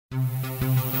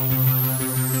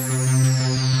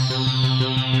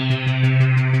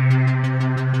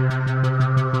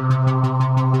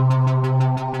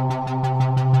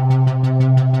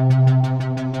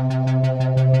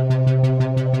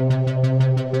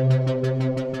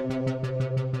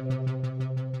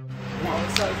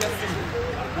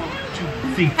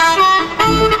60.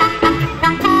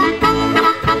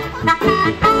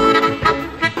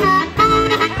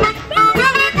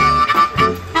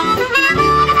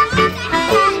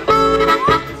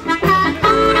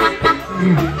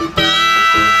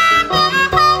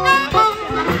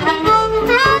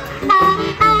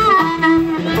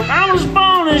 I was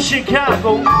born in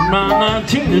Chicago around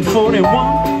 1941.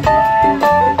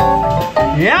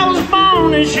 Yeah, I was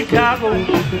born in Chicago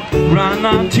around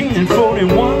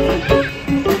 1941.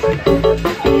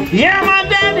 Yeah, my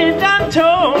daddy done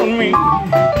told me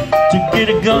to get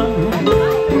a gun.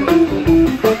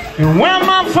 And when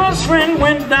my first friend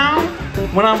went down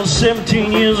when I was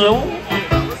 17 years old.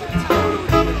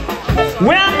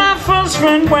 When my first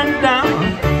friend went down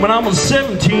when I was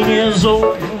 17 years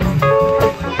old.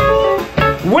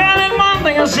 Well, and one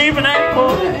thing I see for that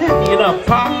boy, he had a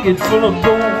pocket full of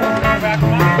gold.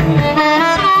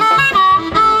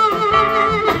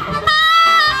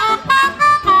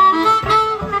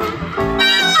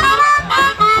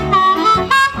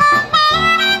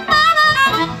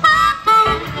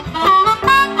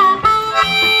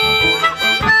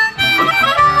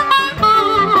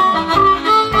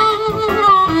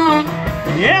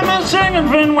 Yeah, my second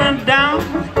friend went down,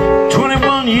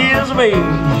 21 years of age.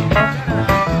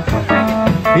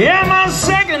 Yeah, my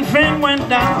second friend went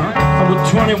down, over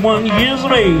 21 years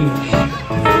of age.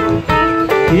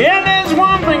 Yeah, there's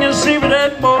one thing I see for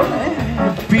that boy,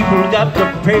 the people got to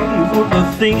pay for the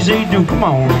things they do. Come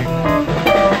on.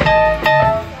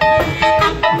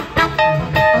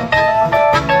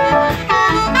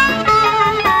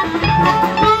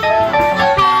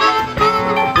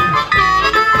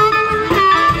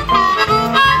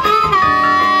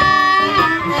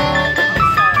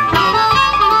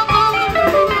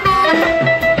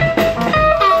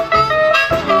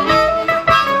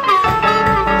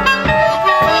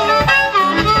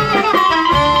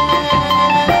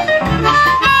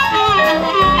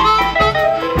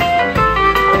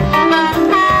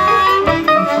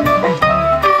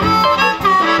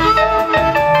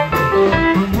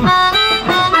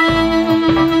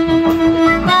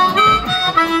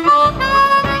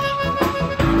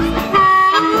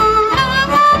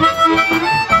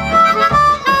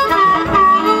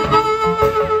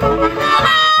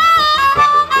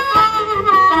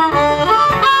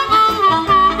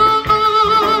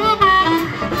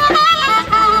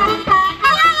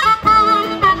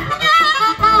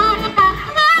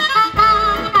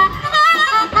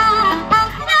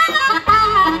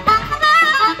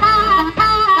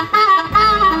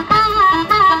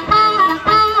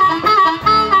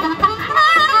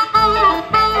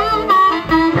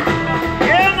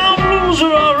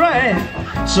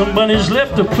 Somebody's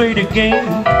left to play the game.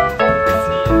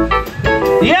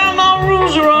 Yeah, no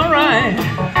rules are alright.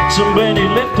 Somebody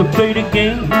left to play the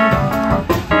game.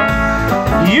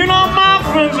 You know my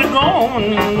friends are gone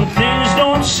and things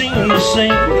don't seem the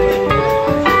same.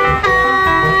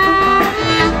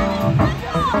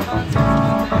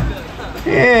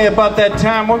 Yeah, about that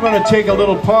time we're going to take a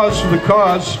little pause for the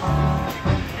cause.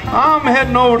 I'm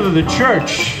heading over to the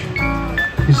church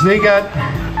because they got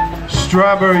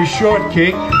strawberry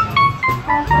shortcake,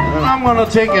 and I'm gonna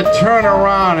take a turn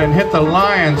around and hit the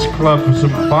Lions Club for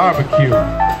some barbecue.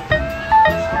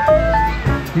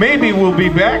 Maybe we'll be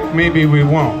back, maybe we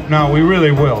won't. No, we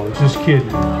really will, just kidding.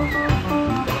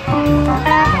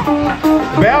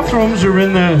 Bathrooms are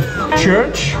in the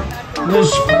church.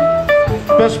 This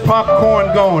best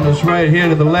popcorn going is right here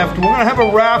to the left. We're gonna have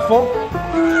a raffle.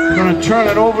 We're gonna turn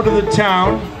it over to the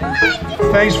town.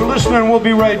 Thanks for listening, we'll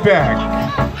be right back.